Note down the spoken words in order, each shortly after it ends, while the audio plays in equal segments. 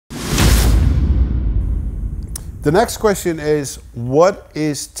The next question is, what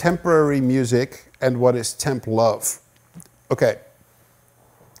is temporary music and what is temp love? Okay,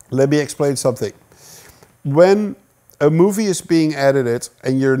 let me explain something. When a movie is being edited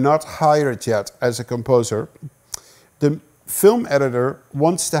and you're not hired yet as a composer, the film editor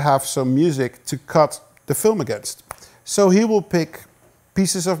wants to have some music to cut the film against. So he will pick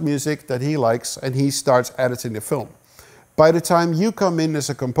pieces of music that he likes and he starts editing the film. By the time you come in as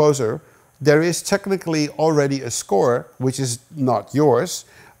a composer, there is technically already a score, which is not yours,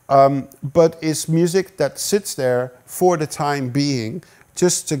 but is music that sits there for the time being,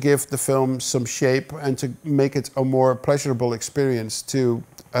 just to give the film some shape and to make it a more pleasurable experience to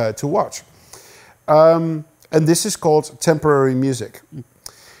watch. And this is called temporary music.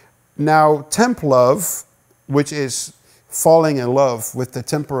 Now, temp love, which is falling in love with the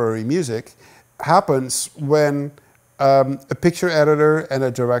temporary music, happens when a picture editor and a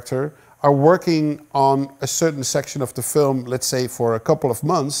director are working on a certain section of the film, let's say for a couple of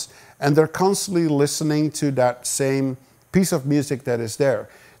months, and they're constantly listening to that same piece of music that is there.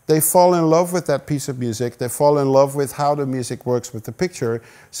 They fall in love with that piece of music, they fall in love with how the music works with the picture.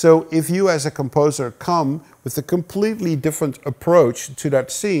 So if you as a composer come with a completely different approach to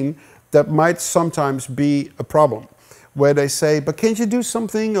that scene, that might sometimes be a problem. Where they say, but can't you do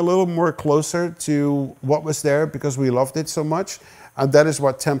something a little more closer to what was there because we loved it so much? And that is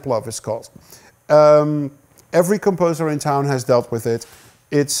what temp love is called. Every composer in town has dealt with it.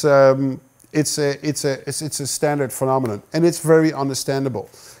 It's a standard phenomenon, and it's very understandable.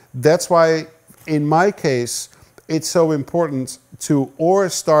 That's why, in my case, it's so important to or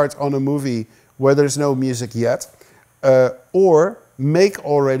start on a movie where there's no music yet, or make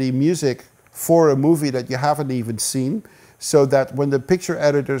already music for a movie that you haven't even seen, so that when the picture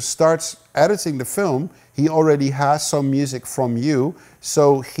editor starts editing the film, he already has some music from you,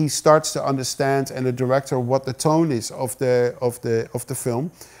 so he starts to understand, and the director, what the tone is of the film.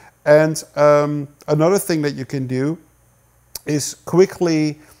 And another thing that you can do is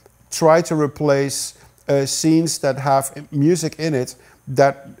quickly try to replace scenes that have music in it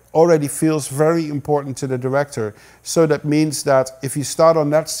that already feels very important to the director. So that means that if you start on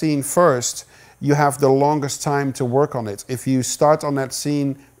that scene first, you have the longest time to work on it. If you start on that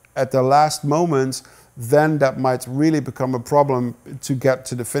scene at the last moment, then that might really become a problem to get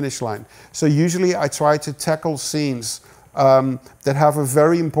to the finish line. So usually I try to tackle scenes that have a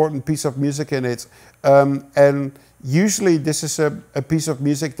very important piece of music in it. And usually this is a piece of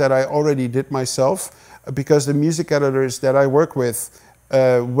music that I already did myself, because the music editors that I work with,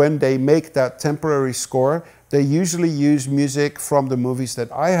 when they make that temporary score, they usually use music from the movies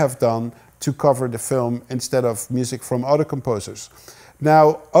that I have done to cover the film instead of music from other composers.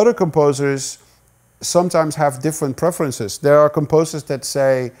 Now, other composers sometimes have different preferences. There are composers that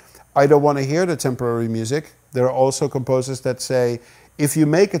say, I don't want to hear the temporary music. There are also composers that say, if you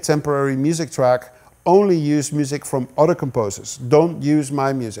make a temporary music track, only use music from other composers. Don't use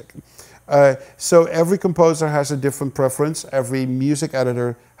my music. So every composer has a different preference. Every music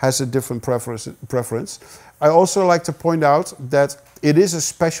editor has a different preference. I also like to point out that it is a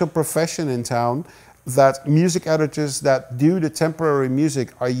special profession in town, that music editors that do the temporary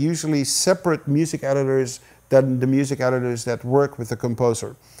music are usually separate music editors than the music editors that work with the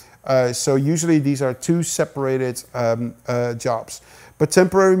composer. So usually these are two separated jobs. But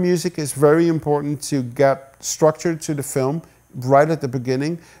temporary music is very important to get structure to the film right at the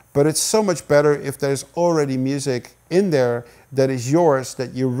beginning, but it's so much better if there's already music in there that is yours,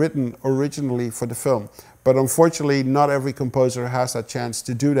 that you've written originally for the film. But unfortunately, not every composer has that chance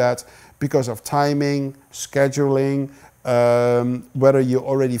to do that because of timing, scheduling, whether you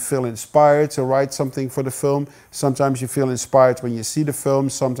already feel inspired to write something for the film. Sometimes you feel inspired when you see the film,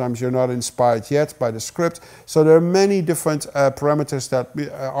 sometimes you're not inspired yet by the script. So there are many different parameters that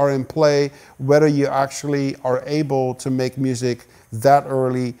are in play, whether you actually are able to make music that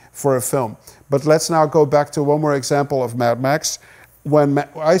early for a film. But let's now go back to one more example of Mad Max. When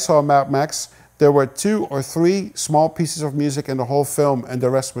I saw Mad Max, there were 2 or 3 small pieces of music in the whole film, and the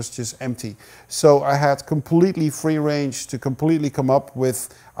rest was just empty. So I had completely free range to completely come up with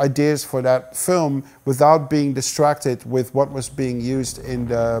ideas for that film without being distracted with what was being used in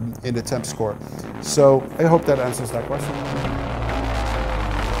the temp score. So I hope that answers that question.